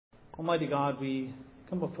Almighty God, we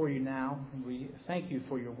come before you now, and we thank you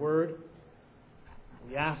for your word.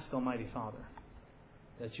 We ask, Almighty Father,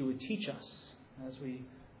 that you would teach us as we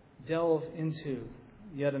delve into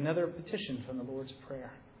yet another petition from the Lord's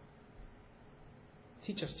Prayer.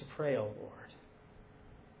 Teach us to pray, O Lord,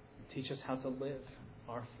 and teach us how to live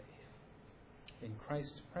our faith. In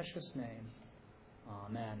Christ's precious name,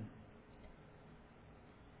 amen.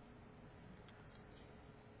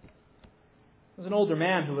 There's an older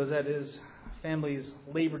man who was at his family's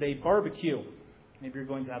Labor Day barbecue. Maybe you're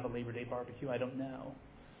going to have a Labor Day barbecue, I don't know.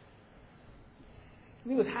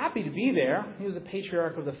 He was happy to be there. He was a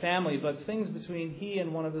patriarch of the family, but things between he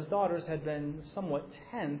and one of his daughters had been somewhat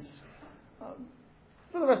tense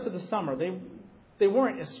for the rest of the summer. They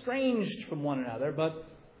weren't estranged from one another, but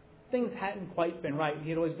things hadn't quite been right. He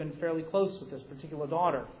had always been fairly close with this particular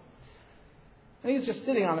daughter. And he's just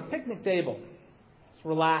sitting on a picnic table,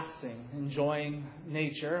 relaxing, enjoying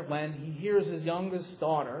nature, when he hears his youngest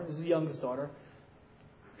daughter,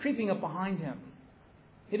 creeping up behind him.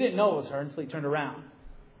 He didn't know it was her until he turned around.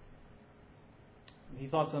 He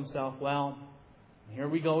thought to himself, well, here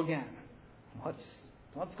we go again.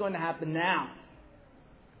 What's going to happen now?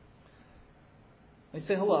 They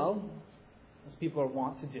say hello, as people are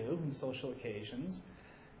wont to do in social occasions.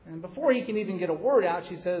 And before he can even get a word out,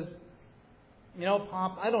 she says, you know,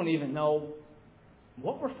 Pop, I don't even know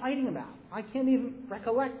what we're fighting about. I can't even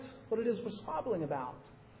recollect what it is we're squabbling about.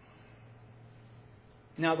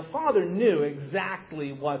 Now, the father knew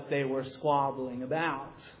exactly what they were squabbling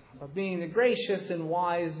about. But being the gracious and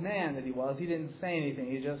wise man that he was, he didn't say anything.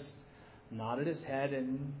 He just nodded his head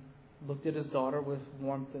and looked at his daughter with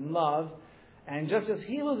warmth and love. And just as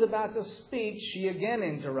he was about to speak, she again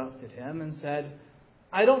interrupted him and said,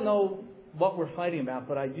 I don't know what we're fighting about,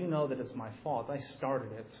 but I do know that it's my fault. I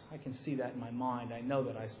started it. I can see that in my mind. I know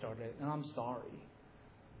that I started it, and I'm sorry.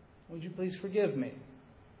 Would you please forgive me?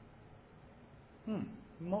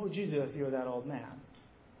 What would you do if you were that old man?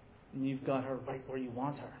 And you've got her right where you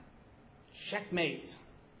want her. Checkmate.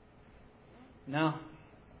 No,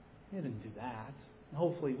 he didn't do that. And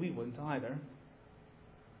hopefully we wouldn't either.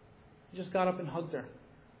 He just got up and hugged her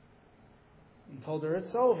and told her,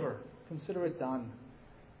 it's over. Consider it done.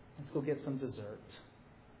 Let's go get some dessert.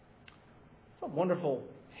 It's a wonderful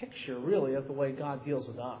picture, really, of the way God deals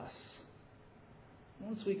with us.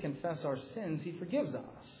 Once we confess our sins, He forgives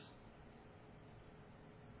us.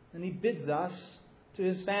 And He bids us to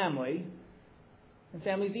His family, and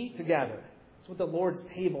families eat together. It's what the Lord's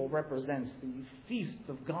table represents, the feast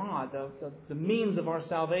of God, the means of our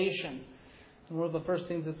salvation. And one of the first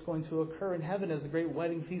things that's going to occur in heaven is the great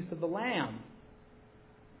wedding feast of the Lamb.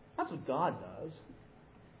 That's what God does.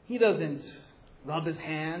 He doesn't rub His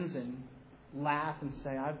hands and laugh and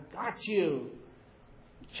say, I've got you.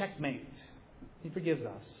 Checkmate. He forgives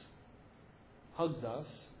us, hugs us,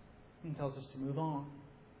 and tells us to move on.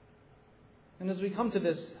 And as we come to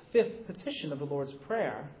this fifth petition of the Lord's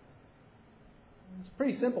Prayer, it's a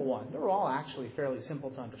pretty simple one. They're all actually fairly simple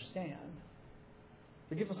to understand.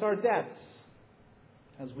 Forgive us our debts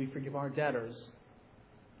as we forgive our debtors.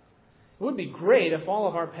 It would be great if all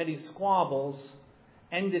of our petty squabbles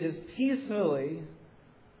ended as peacefully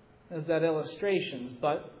as that illustrations,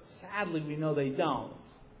 but sadly we know they don't.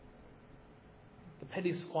 The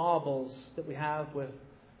petty squabbles that we have with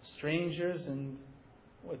strangers and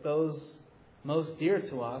with those most dear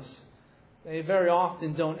to us, they very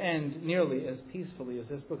often don't end nearly as peacefully as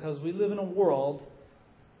this, because we live in a world,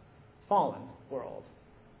 fallen world.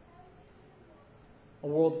 A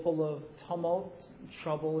world full of tumult,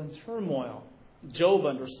 trouble, and turmoil. Job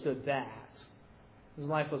understood that. His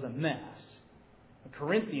life was a mess. The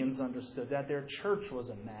Corinthians understood that. Their church was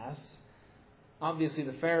a mess. Obviously,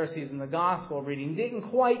 the Pharisees in the gospel reading didn't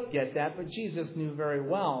quite get that, but Jesus knew very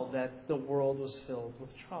well that the world was filled with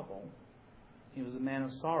trouble. He was a man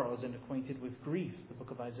of sorrows and acquainted with grief, the book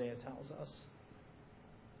of Isaiah tells us.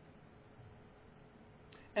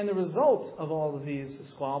 And the result of all of these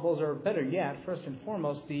squabbles, or better yet, first and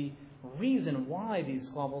foremost, the reason why these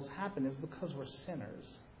squabbles happen is because we're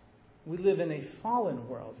sinners. We live in a fallen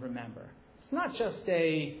world, remember. It's not just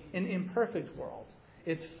an imperfect world.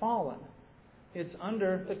 It's fallen. It's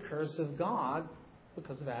under the curse of God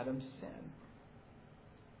because of Adam's sin.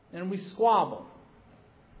 And we squabble.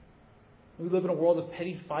 We live in a world of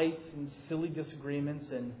petty fights and silly disagreements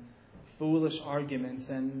and foolish arguments.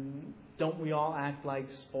 And don't we all act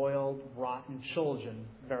like spoiled, rotten children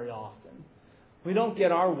very often? We don't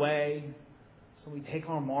get our way, so we take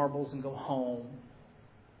our marbles and go home.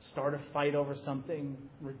 Start a fight over something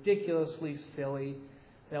ridiculously silly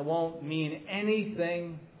that won't mean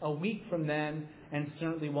anything a week from then, and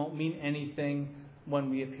certainly won't mean anything when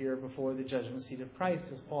we appear before the judgment seat of Christ,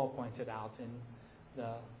 as Paul pointed out in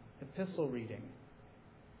the epistle reading.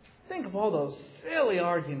 Think of all those silly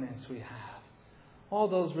arguments we have, all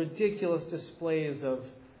those ridiculous displays of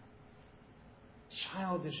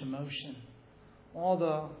childish emotion, all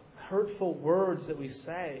the hurtful words that we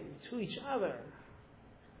say to each other,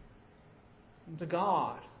 and to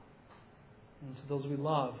God, and to those we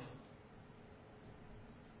love.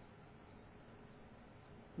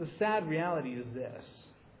 The sad reality is this.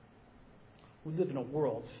 We live in a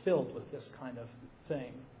world filled with this kind of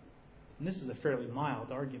thing. And this is a fairly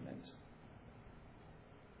mild argument.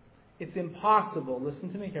 It's impossible,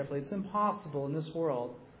 listen to me carefully, it's impossible in this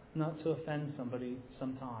world not to offend somebody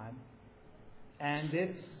sometime. And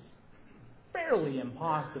it's fairly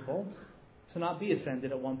impossible to not be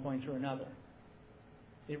offended at one point or another.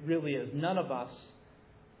 It really is. None of us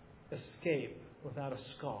escape without a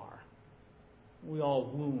scar. We all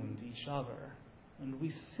wound each other, and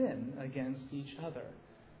we sin against each other,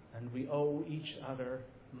 and we owe each other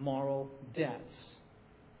moral debts.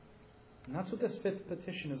 And that's what this fifth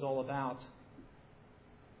petition is all about.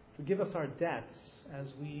 Forgive us our debts as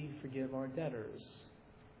we forgive our debtors.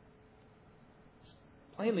 This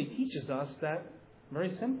plainly teaches us that,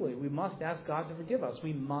 very simply, we must ask God to forgive us.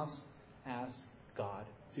 We must ask God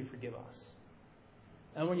to forgive us.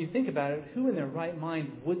 And when you think about it, who in their right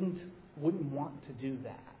mind wouldn't want to do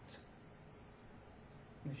that?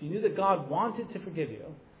 If you knew that God wanted to forgive you,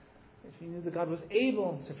 if you knew that God was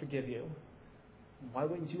able to forgive you, why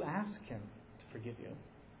wouldn't you ask Him to forgive you?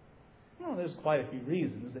 Well, there's quite a few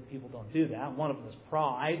reasons that people don't do that. One of them is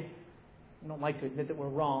pride. We don't like to admit that we're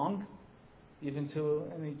wrong. Even to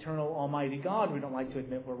an eternal almighty God, we don't like to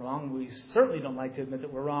admit we're wrong. We certainly don't like to admit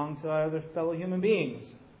that we're wrong to our other fellow human beings.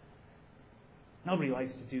 Nobody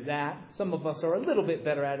likes to do that. Some of us are a little bit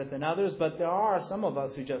better at it than others, but there are some of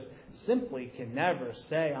us who just simply can never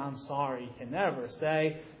say, I'm sorry, can never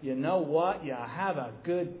say, you know what, you have a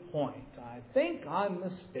good point. I think I'm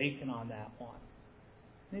mistaken on that one.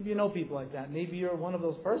 Maybe you know people like that. Maybe you're one of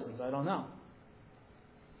those persons. I don't know.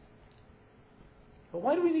 But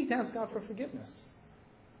why do we need to ask God for forgiveness?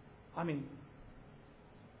 I mean,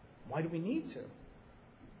 why do we need to?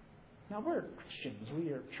 Now, we're Christians. We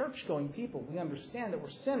are church-going people. We understand that we're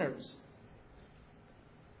sinners.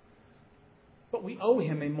 But we owe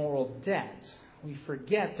Him a moral debt. We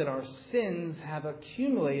forget that our sins have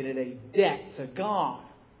accumulated a debt to God.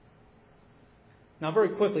 Now, very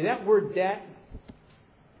quickly, that word debt,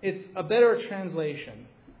 it's a better translation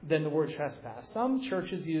than the word trespass. Some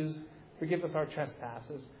churches use forgive us our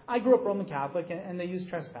trespasses. I grew up Roman Catholic, and they use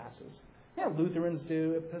trespasses. Yeah, Lutherans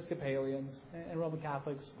do, Episcopalians, and Roman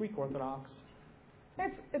Catholics, Greek Orthodox.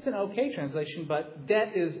 It's an okay translation, but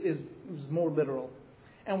debt is more literal.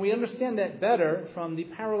 And we understand that better from the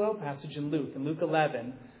parallel passage in Luke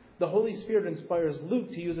 11. The Holy Spirit inspires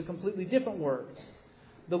Luke to use a completely different word.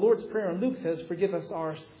 The Lord's Prayer in Luke says, forgive us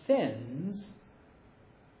our sins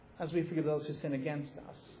as we forgive those who sin against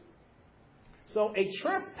us. So a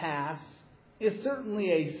trespass is certainly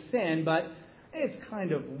a sin, but it's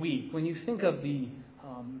kind of weak. When you think of the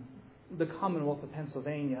Commonwealth of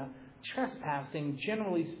Pennsylvania, trespassing,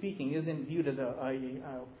 generally speaking, isn't viewed as a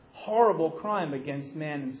horrible crime against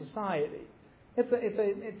man and society. It's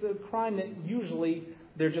a crime that usually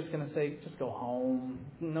they're just going to say, just go home.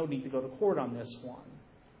 No need to go to court on this one.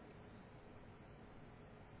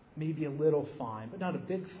 Maybe a little fine, but not a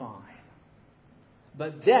big fine.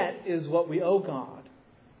 But debt is what we owe God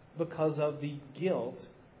because of the guilt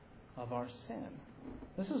of our sin.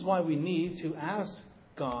 This is why we need to ask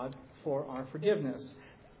God for our forgiveness.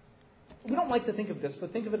 We don't like to think of this,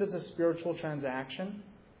 but think of it as a spiritual transaction,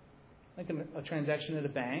 like a transaction at a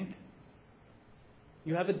bank.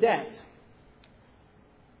 You have a debt.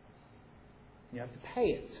 You have to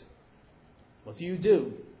pay it. What do?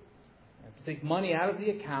 You have to take money out of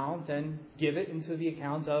the account and give it into the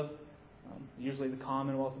account of usually the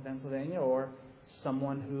Commonwealth of Pennsylvania or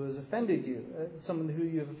someone who has offended you, someone who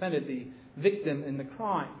you have offended, the victim in the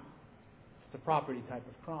crime. It's a property type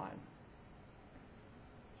of crime.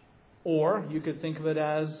 Or you could think of it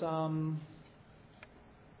as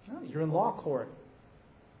you're in law court.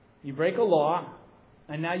 You break a law,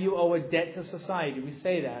 and now you owe a debt to society. We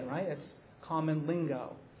say that, right? It's common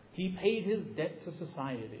lingo. He paid his debt to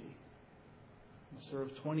society. He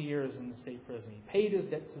served 20 years in the state prison. He paid his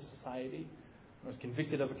debt to society. He was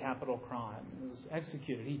convicted of a capital crime. He was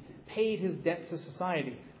executed. He paid his debt to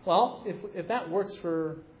society. Well, if that works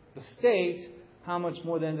for the state, how much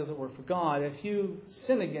more then does it work for God? If you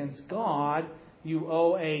sin against God, you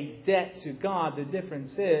owe a debt to God. The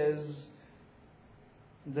difference is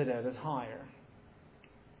the debt is higher.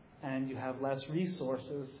 and you have less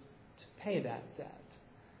resources to pay that debt.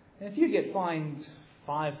 And if you get fined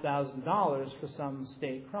 $5,000 for some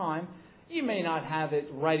state crime, you may not have it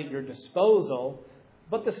right at your disposal,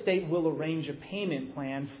 but the state will arrange a payment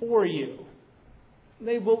plan for you.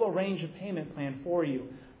 They will arrange a payment plan for you.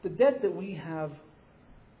 The debt that we have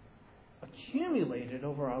accumulated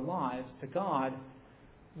over our lives to God,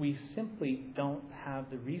 we simply don't have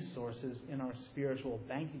the resources in our spiritual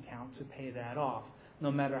bank account to pay that off. No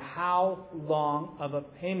matter how long of a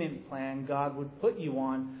payment plan God would put you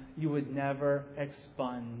on, you would never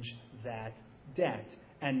expunge that debt,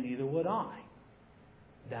 and neither would I.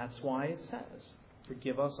 That's why it says,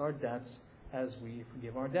 forgive us our debts as we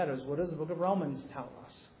forgive our debtors. What does the book of Romans tell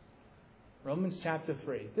us? Romans chapter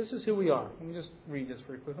 3. This is who we are. Let me just read this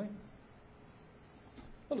very quickly.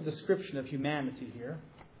 A little description of humanity here.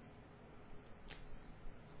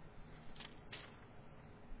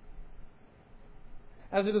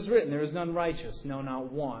 As it is written, there is none righteous, no,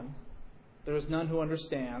 not one. There is none who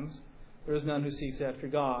understands. There is none who seeks after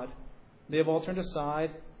God. They have all turned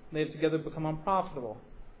aside. They have together become unprofitable.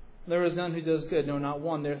 There is none who does good, no, not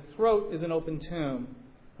one. Their throat is an open tomb.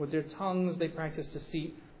 With their tongues they practice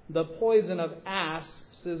deceit. The poison of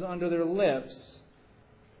asps is under their lips,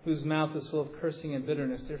 whose mouth is full of cursing and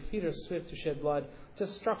bitterness. Their feet are swift to shed blood.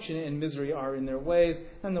 Destruction and misery are in their ways,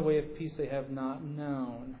 and the way of peace they have not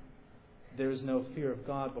known. There is no fear of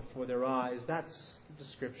God before their eyes. That's the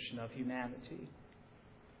description of humanity.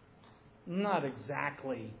 Not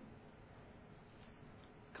exactly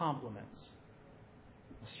compliments.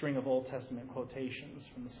 A string of Old Testament quotations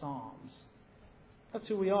from the Psalms. That's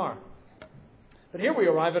who we are. But here we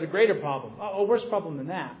arrive at a greater problem. A worse problem than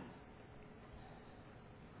that.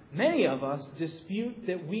 Many of us dispute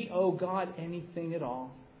that we owe God anything at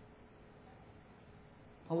all.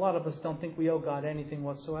 A lot of us don't think we owe God anything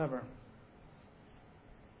whatsoever.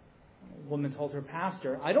 A woman told her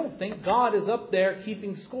pastor, I don't think God is up there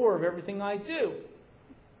keeping score of everything I do.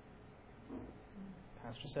 The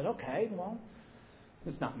pastor said, okay, well,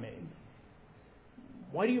 it's not me.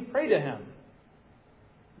 Why do you pray to Him?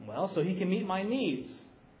 Well, so He can meet my needs.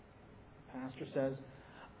 The pastor says,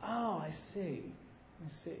 oh, I see.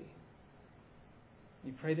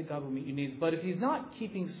 You pray that God will meet your needs. But if He's not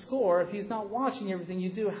keeping score, if He's not watching everything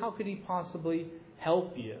you do, how could He possibly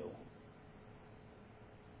help you?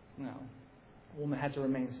 No. The woman had to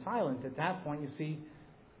remain silent at that point. You see,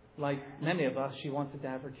 like many of us, she wanted to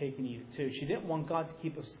have her cake and eat it too. She didn't want God to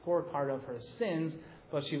keep a scorecard of her sins,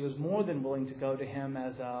 but she was more than willing to go to Him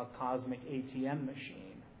as a cosmic ATM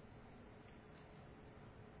machine.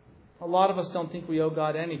 A lot of us don't think we owe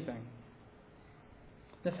God anything.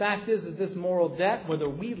 The fact is that this moral debt, whether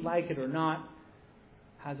we like it or not,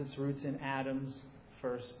 has its roots in Adam's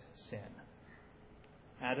first sin.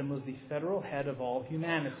 Adam was the federal head of all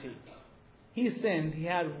humanity. He sinned. He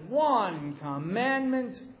had one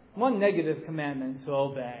commandment, one negative commandment to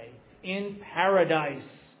obey in paradise.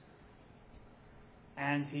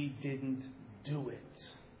 And he didn't do it.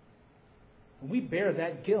 We bear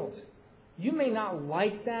that guilt. You may not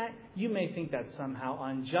like that. You may think that's somehow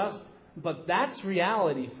unjust. But that's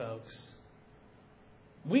reality, folks.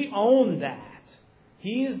 We own that.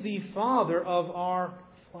 He is the father of our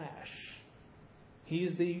flesh.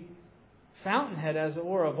 He's the fountainhead, as it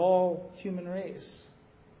were, of all human race.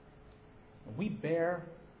 We bear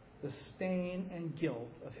the stain and guilt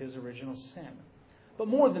of his original sin. But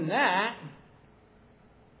more than that,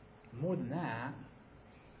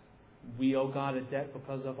 we owe God a debt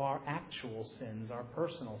because of our actual sins, our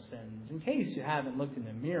personal sins. In case you haven't looked in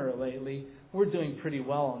the mirror lately, we're doing pretty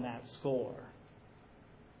well on that score.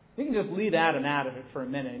 You can just leave Adam out of it for a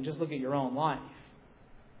minute and just look at your own life.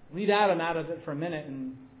 Leave Adam out of it for a minute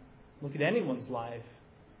and look at anyone's life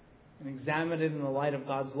and examine it in the light of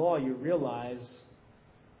God's law. You realize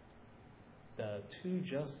the two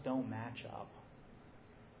just don't match up.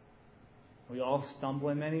 We all stumble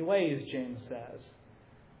in many ways, James says.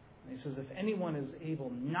 And he says, if anyone is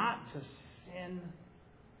able not to sin,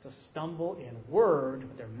 to stumble in word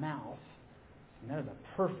with their mouth, then that is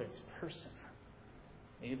a perfect person,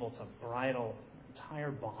 able to bridle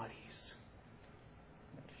entire bodies.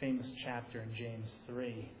 That famous chapter in James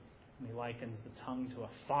 3, when he likens the tongue to a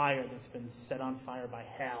fire that's been set on fire by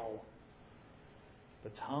hell.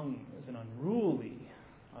 The tongue is an unruly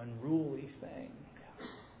thing.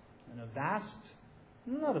 And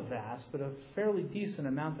not a vast, but a fairly decent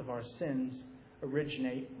amount of our sins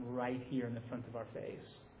originate right here in the front of our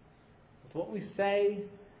face. With what we say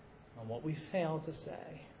and what we fail to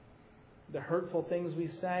say. The hurtful things we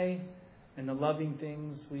say and the loving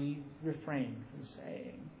things we refrain from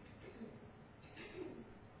saying.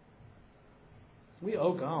 We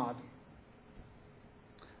owe God.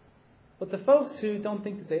 But the folks who don't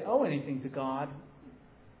think that they owe anything to God,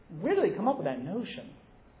 where do they come up with that notion?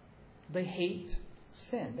 They hate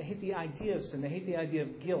sin. They hate the idea of sin. They hate the idea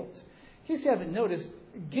of guilt. In case you haven't noticed,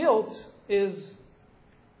 guilt is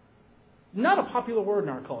not a popular word in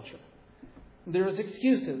our culture. There's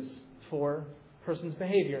excuses for a person's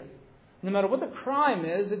behavior. No matter what the crime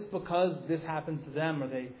is, it's because this happened to them, or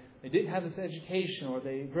they didn't have this education, or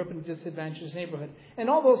they grew up in a disadvantaged neighborhood. And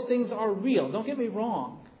all those things are real. Don't get me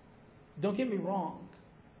wrong. Don't get me wrong.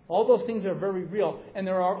 All those things are very real. And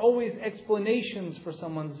there are always explanations for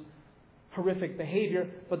someone's horrific behavior,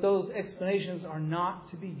 but those explanations are not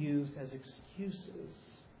to be used as excuses.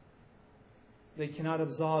 They cannot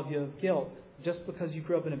absolve you of guilt. Just because you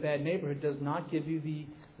grew up in a bad neighborhood does not give you the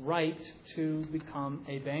right to become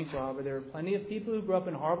a bank robber. There are plenty of people who grew up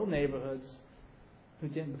in horrible neighborhoods who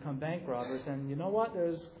didn't become bank robbers. And you know what?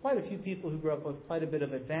 There's quite a few people who grew up with quite a bit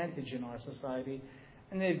of advantage in our society,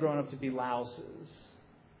 and they've grown up to be louses.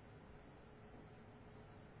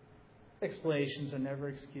 Explanations are never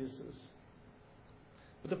excuses.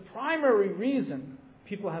 But the primary reason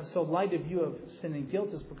people have so light a view of sin and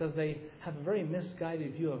guilt is because they have a very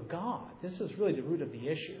misguided view of God. This is really the root of the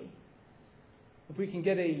issue. If we can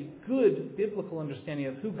get a good biblical understanding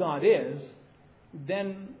of who God is,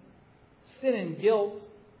 then sin and guilt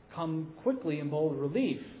come quickly in bold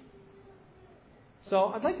relief. So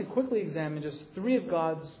I'd like to quickly examine just 3 of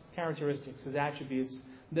God's characteristics, His attributes,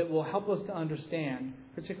 that will help us to understand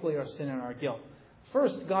particularly our sin and our guilt.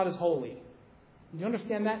 First, God is holy. Do you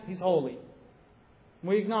understand that? He's holy.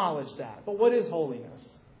 We acknowledge that. But what is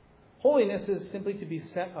holiness? Holiness is simply to be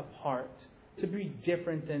set apart, to be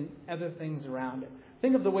different than other things around it.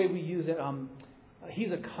 Think of the way we use it.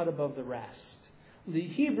 He's a cut above the rest. The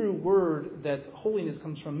Hebrew word that holiness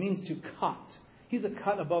comes from means to cut. He's a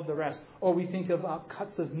cut above the rest. Or we think of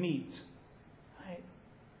cuts of meat. Right?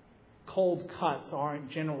 Cold cuts aren't,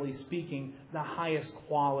 generally speaking, the highest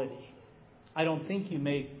quality. I don't think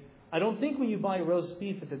when you buy roast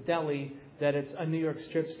beef at the deli that it's a New York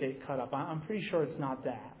strip steak cut up. I'm pretty sure it's not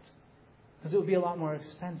that. Because it would be a lot more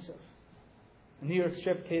expensive. A New York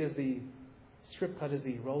strip cut is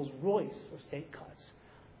the Rolls Royce of steak cuts.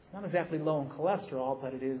 It's not exactly low in cholesterol,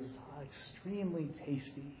 but it is extremely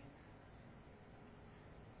tasty.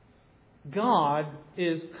 God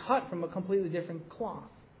is cut from a completely different cloth.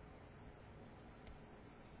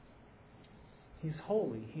 He's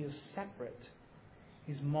holy. He is separate.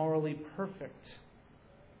 He's morally perfect.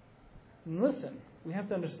 And listen, we have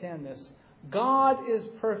to understand this. God is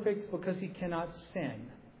perfect because He cannot sin.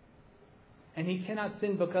 And He cannot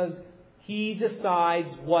sin because He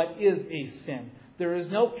decides what is a sin. There is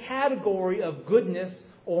no category of goodness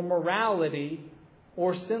or morality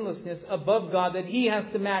or sinlessness above God that He has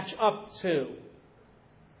to match up to.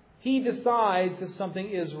 He decides if something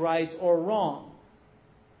is right or wrong.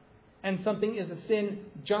 And something is a sin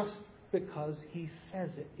just because He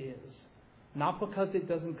says it is. Not because it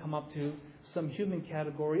doesn't come up to some human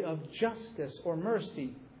category of justice or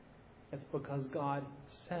mercy. It's because God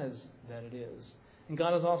says that it is. And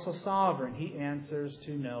God is also sovereign. He answers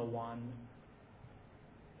to no one.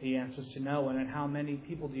 He answers to no one. And how many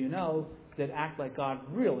people do you know that act like God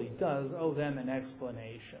really does owe them an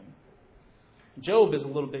explanation? Job is a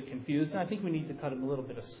little bit confused, and I think we need to cut him a little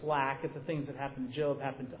bit of slack. If the things that happened to Job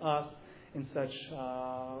happened to us in such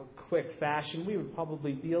quick fashion, we would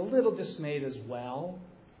probably be a little dismayed as well.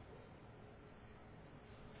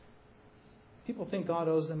 People think God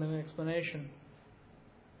owes them an explanation.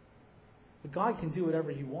 But God can do whatever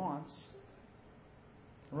He wants.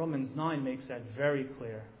 Romans 9 makes that very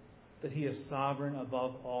clear, that He is sovereign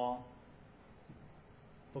above all.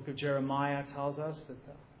 The book of Jeremiah tells us that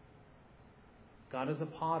God is a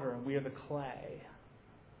potter and we are the clay.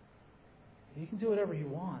 He can do whatever He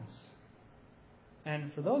wants.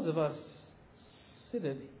 And for those of us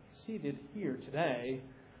seated here today,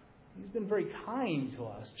 He's been very kind to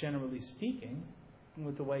us, generally speaking,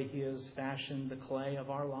 with the way He has fashioned the clay of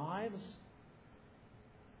our lives.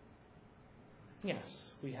 Yes,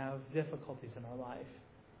 we have difficulties in our life.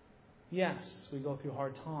 Yes, we go through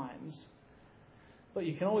hard times. But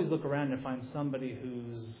you can always look around and find somebody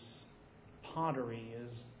whose pottery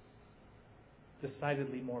is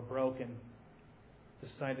decidedly more broken,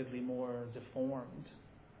 decidedly more deformed,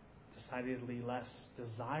 decidedly less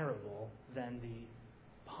desirable than the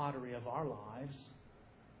pottery of our lives.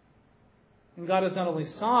 And God is not only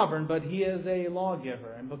sovereign, but He is a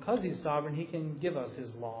lawgiver. And because He's sovereign, He can give us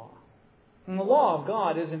His law. And the law of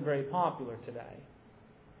God isn't very popular today.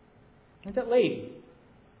 Like that lady.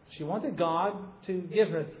 She wanted God to give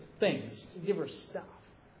her things, to give her stuff.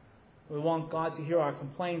 We want God to hear our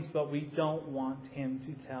complaints, but we don't want Him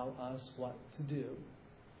to tell us what to do.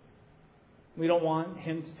 We don't want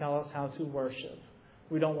Him to tell us how to worship.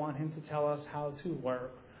 We don't want Him to tell us how to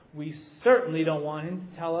work. We certainly don't want Him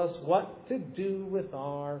to tell us what to do with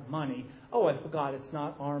our money. Oh, I forgot, it's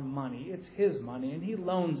not our money. It's His money, and He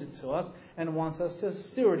loans it to us and wants us to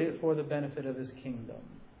steward it for the benefit of His kingdom.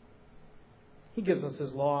 He gives us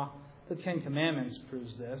His law. The Ten Commandments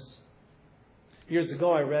proves this. Years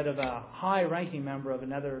ago, I read of a high-ranking member of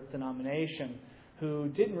another denomination who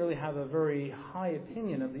didn't really have a very high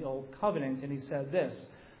opinion of the Old Covenant, and he said this: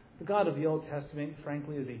 the God of the Old Testament,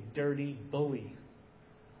 frankly, is a dirty bully.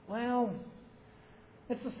 Well,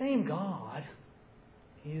 it's the same God.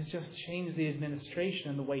 He's just changed the administration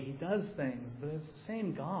and the way He does things, but it's the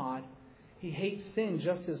same God. He hates sin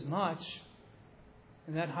just as much.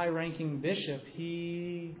 And that high-ranking bishop,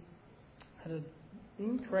 he had an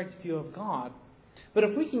incorrect view of God. But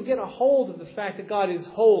if we can get a hold of the fact that God is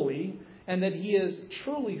holy and that He is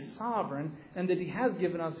truly sovereign and that He has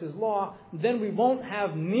given us His law, then we won't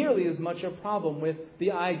have nearly as much a problem with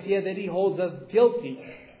the idea that He holds us guilty,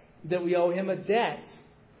 that we owe Him a debt.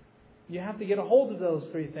 You have to get a hold of those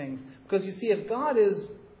three things. Because you see, if God is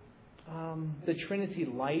the Trinity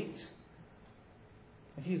light,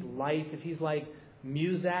 if He's light, if He's like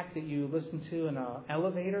music that you listen to in an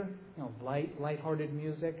elevator, light-hearted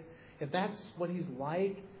music, if that's what He's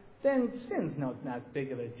like, then sin's not that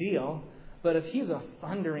big of a deal. But if He's a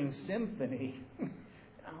thundering symphony, it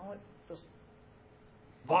just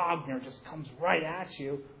Wagner just comes right at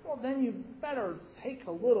you, well, then you better take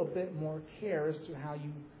a little bit more care as to how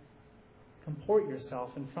you comport yourself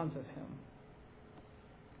in front of Him.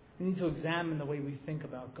 We need to examine the way we think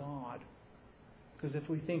about God. Because if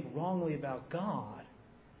we think wrongly about God,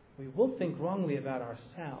 we will think wrongly about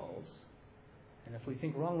ourselves. And if we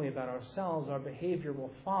think wrongly about ourselves, our behavior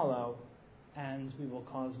will follow, and we will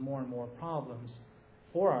cause more and more problems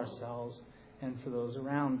for ourselves and for those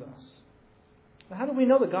around us. But how do we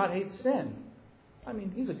know that God hates sin? I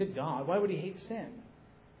mean, He's a good God. Why would He hate sin?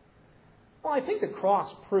 Well, I think the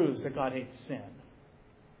cross proves that God hates sin.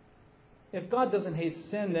 If God doesn't hate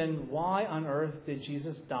sin, then why on earth did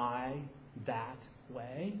Jesus die that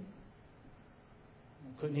way?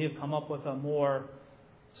 Couldn't He have come up with a more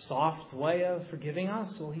soft way of forgiving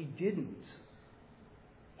us? Well, He didn't.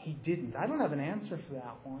 He didn't. I don't have an answer for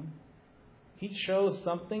that one. He chose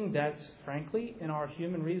something that, frankly, in our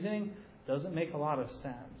human reasoning, doesn't make a lot of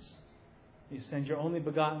sense. You send your only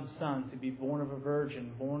begotten Son to be born of a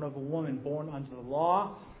virgin, born of a woman, born under the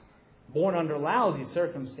law, born under lousy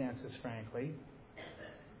circumstances, frankly.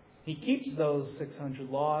 He keeps those 600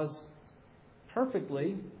 laws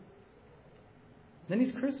perfectly. Then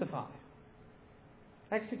He's crucified,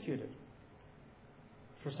 executed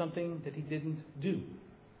for something that He didn't do.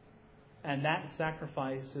 And that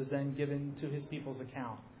sacrifice is then given to His people's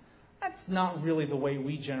account. That's not really the way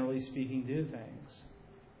we, generally speaking, do things.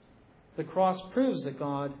 The cross proves that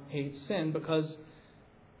God hates sin, because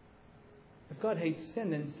if God hates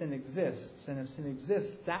sin, then sin exists. And if sin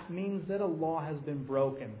exists, that means that a law has been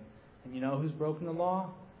broken. And you know who's broken the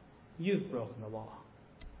law? You've broken the law.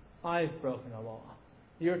 I've broken the law.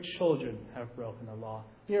 Your children have broken the law.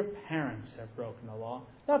 Your parents have broken the law.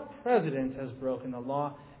 The president has broken the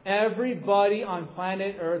law. Everybody on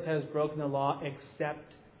planet Earth has broken the law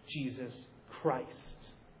except Jesus Christ.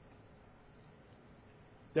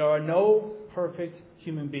 There are no perfect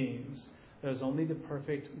human beings. There's only the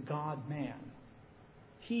perfect God-man.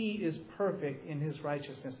 He is perfect in His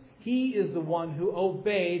righteousness. He is the one who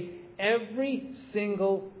obeyed every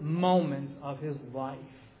single moment of His life.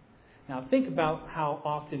 Now think about how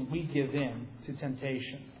often we give in to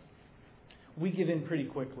temptation. We give in pretty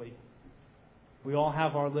quickly. We all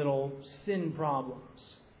have our little sin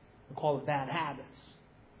problems. We call it bad habits.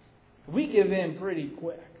 We give in pretty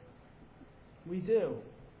quick. We do.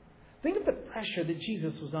 Think of the pressure that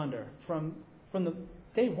Jesus was under from the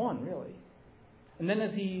day one, really. And then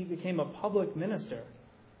as He became a public minister,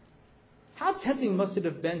 how tempting must it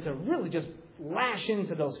have been to really just lash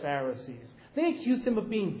into those Pharisees? They accused Him of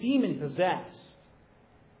being demon-possessed.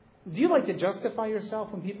 Do you like to justify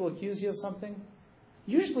yourself when people accuse you of something?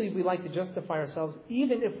 Usually we like to justify ourselves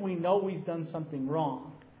even if we know we've done something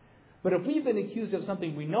wrong. But if we've been accused of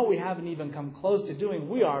something we know we haven't even come close to doing,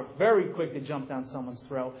 we are very quick to jump down someone's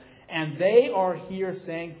throat. And they are here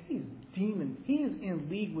saying, he's demon. He's in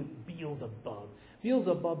league with Beelzebub.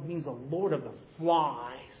 Beelzebub means the Lord of the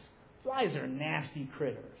Flies. Flies are nasty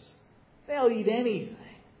critters. They'll eat anything.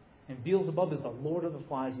 And Beelzebub is the Lord of the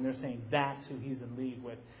Flies, and they're saying that's who He's in league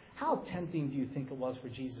with. How tempting do you think it was for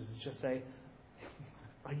Jesus to just say,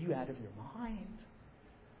 are you out of your mind?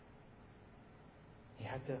 He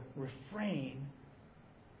had to refrain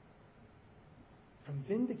from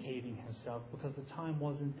vindicating himself because the time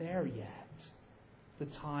wasn't there yet. The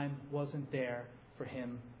time wasn't there for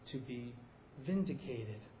him to be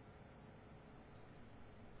vindicated.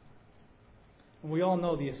 And we all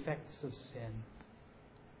know the effects of sin.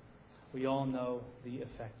 We all know the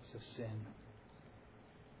effects of sin.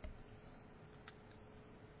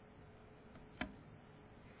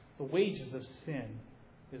 The wages of sin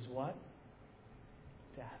is what?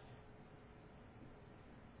 Death.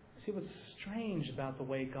 See, what's strange about the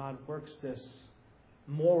way God works this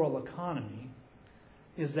moral economy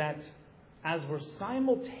is that as we're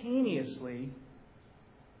simultaneously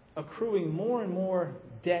accruing more and more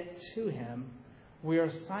debt to Him, we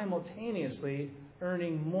are simultaneously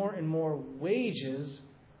earning more and more wages,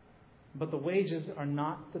 but the wages are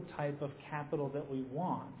not the type of capital that we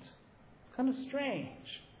want. It's kind of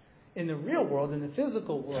strange. In the real world, in the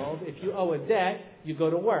physical world, if you owe a debt, you go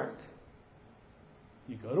to work.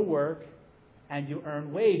 You go to work and you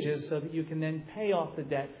earn wages so that you can then pay off the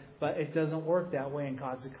debt. But it doesn't work that way in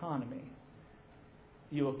God's economy.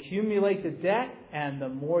 You accumulate the debt, and the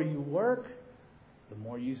more you work, the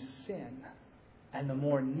more you sin. And the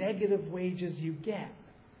more negative wages you get.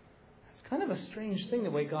 It's kind of a strange thing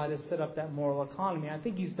the way God has set up that moral economy. I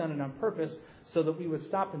think He's done it on purpose so that we would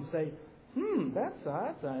stop and say, that's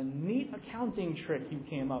a neat accounting trick you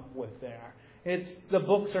came up with there. It's the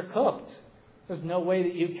books are cooked. There's no way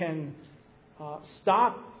that you can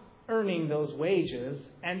stop earning those wages.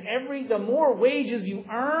 And the more wages you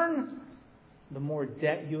earn, the more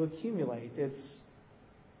debt you accumulate. It's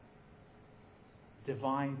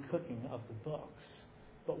divine cooking of the books.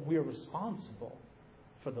 But we're responsible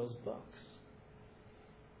for those books.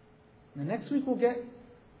 And next week we'll get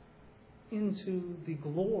into the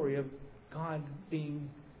glory of God being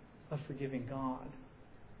a forgiving God.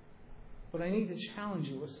 But I need to challenge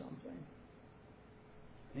you with something.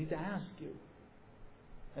 I need to ask you,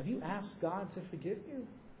 have you asked God to forgive you?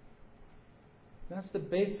 That's the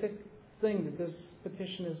basic thing that this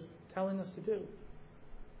petition is telling us to do.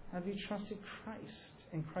 Have you trusted Christ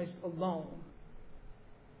and Christ alone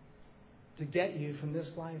to get you from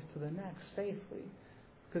this life to the next safely?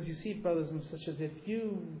 Because you see, brothers and sisters, if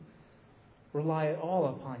you rely at all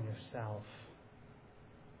upon yourself,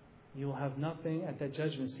 you will have nothing at that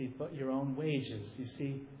judgment seat but your own wages. You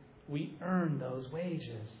see, we earn those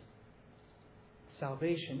wages.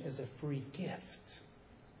 Salvation is a free gift.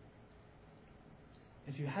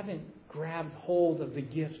 If you haven't grabbed hold of the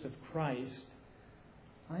gift of Christ,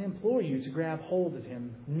 I implore you to grab hold of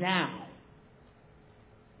Him now.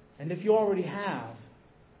 And if you already have,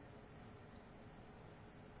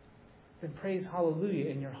 then praise hallelujah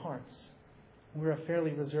in your hearts. We're a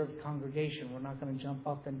fairly reserved congregation. We're not going to jump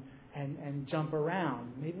up and jump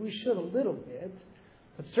around. Maybe we should a little bit.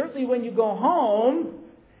 But certainly when you go home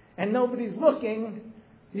and nobody's looking,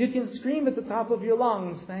 you can scream at the top of your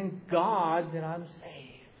lungs, thank God that I'm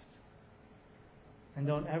saved. And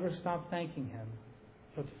don't ever stop thanking Him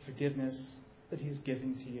for the forgiveness that He's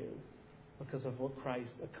given to you because of what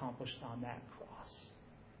Christ accomplished on that cross.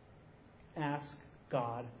 Ask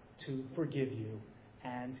God to forgive you,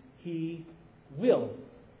 and He will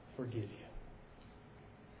forgive you.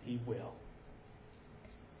 He will.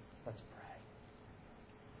 Let's pray.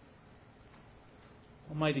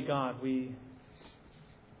 Almighty God, we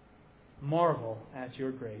marvel at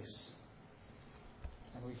your grace.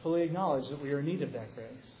 And we fully acknowledge that we are in need of that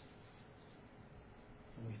grace.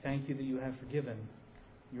 And we thank you that you have forgiven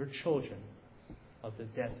your children of the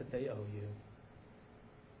debt that they owe you.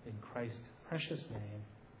 In Christ's precious name,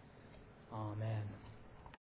 amen.